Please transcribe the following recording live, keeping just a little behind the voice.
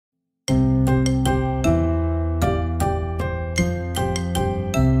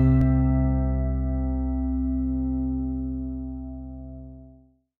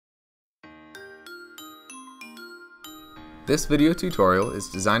This video tutorial is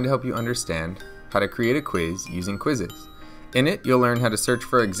designed to help you understand how to create a quiz using Quizizz. In it, you'll learn how to search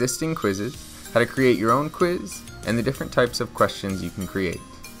for existing quizzes, how to create your own quiz, and the different types of questions you can create.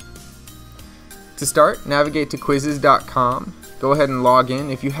 To start, navigate to Quizizz.com. Go ahead and log in.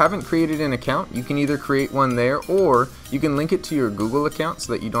 If you haven't created an account, you can either create one there or you can link it to your Google account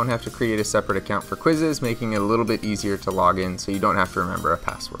so that you don't have to create a separate account for Quizizz, making it a little bit easier to log in so you don't have to remember a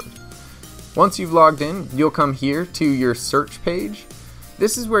password. Once you've logged in, you'll come here to your search page.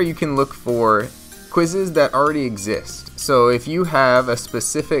 This is where you can look for quizzes that already exist. So if you have a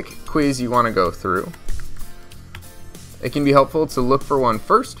specific quiz you want to go through, it can be helpful to look for one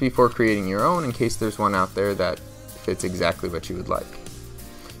first before creating your own in case there's one out there that fits exactly what you would like.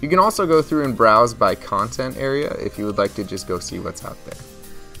 You can also go through and browse by content area if you would like to just go see what's out there.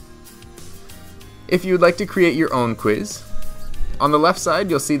 If you would like to create your own quiz, on the left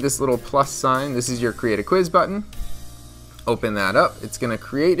side you'll see this little plus sign. This is your create a quiz button. Open that up. It's going to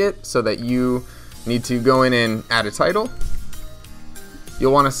create it so that you need to go in and add a title.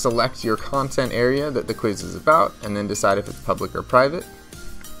 You'll want to select your content area that the quiz is about and then decide if it's public or private.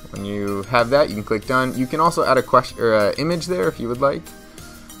 When you have that, you can click done. You can also add a question or an image there if you would like.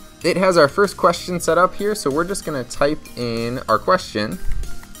 It has our first question set up here, so we're just going to type in our question,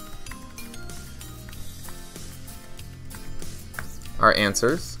 our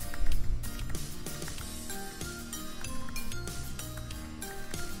answers,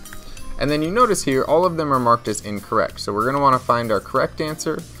 and then you notice here all of them are marked as incorrect. So we're going to want to find our correct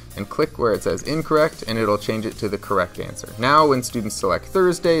answer and click where it says incorrect, and it'll change it to the correct answer. Now when students select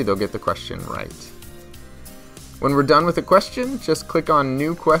Thursday, they'll get the question right. When we're done with a question, just click on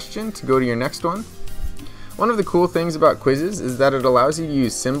New Question to go to your next one. One of the cool things about Quizizz is that it allows you to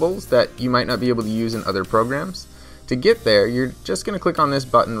use symbols that you might not be able to use in other programs. To get there, you're just going to click on this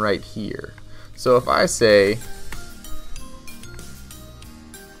button right here. So if I say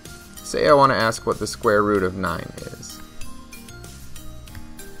I want to ask what the square root of 9 is.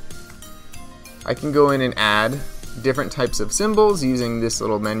 I can go in and add different types of symbols using this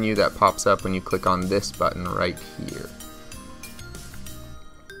little menu that pops up when you click on this button right here.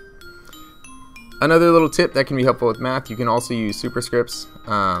 Another little tip that can be helpful with math, you can also use superscripts.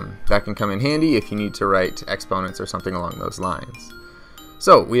 That can come in handy if you need to write exponents or something along those lines.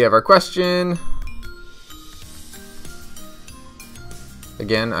 So we have our question.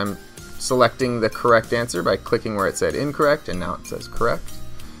 Again, I'm selecting the correct answer by clicking where it said incorrect, and now it says correct.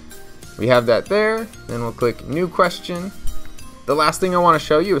 We have that there. Then we'll click New Question. The last thing I want to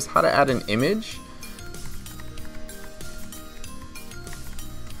show you is how to add an image.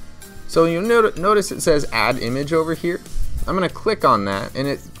 So you'll notice it says Add Image over here. I'm going to click on that, and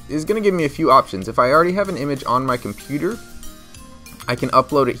it is going to give me a few options. If I already have an image on my computer, I can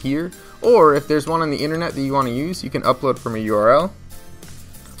upload it here. Or if there's one on the internet that you want to use, you can upload from a URL.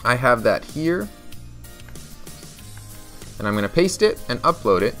 I have that here, and I'm going to paste it and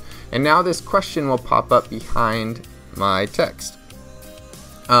upload it. And now this question will pop up behind my text.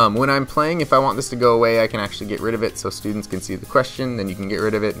 When I'm playing, if I want this to go away, I can actually get rid of it so students can see the question, then you can get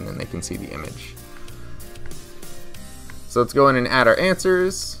rid of it, and then they can see the image. So let's go in and add our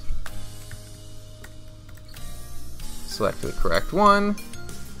answers. Select the correct one.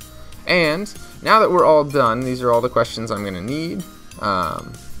 And now that we're all done, these are all the questions I'm going to need.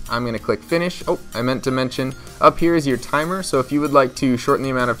 I'm going to click Finish. Oh, I meant to mention, up here is your timer, so if you would like to shorten the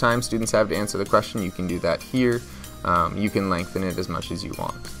amount of time students have to answer the question, you can do that here. You can lengthen it as much as you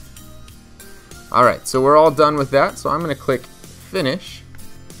want. Alright, so we're all done with that, so I'm going to click Finish.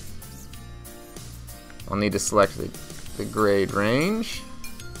 I'll need to select the grade range,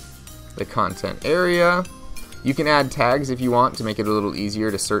 the content area. You can add tags if you want to make it a little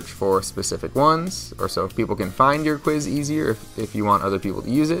easier to search for specific ones, or so people can find your quiz easier if you want other people to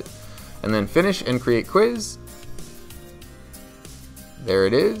use it. And then finish and create quiz. There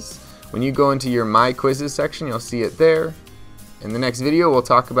it is. When you go into your My Quizzes section, you'll see it there. In the next video, we'll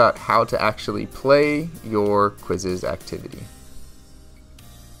talk about how to actually play your Quizizz activity.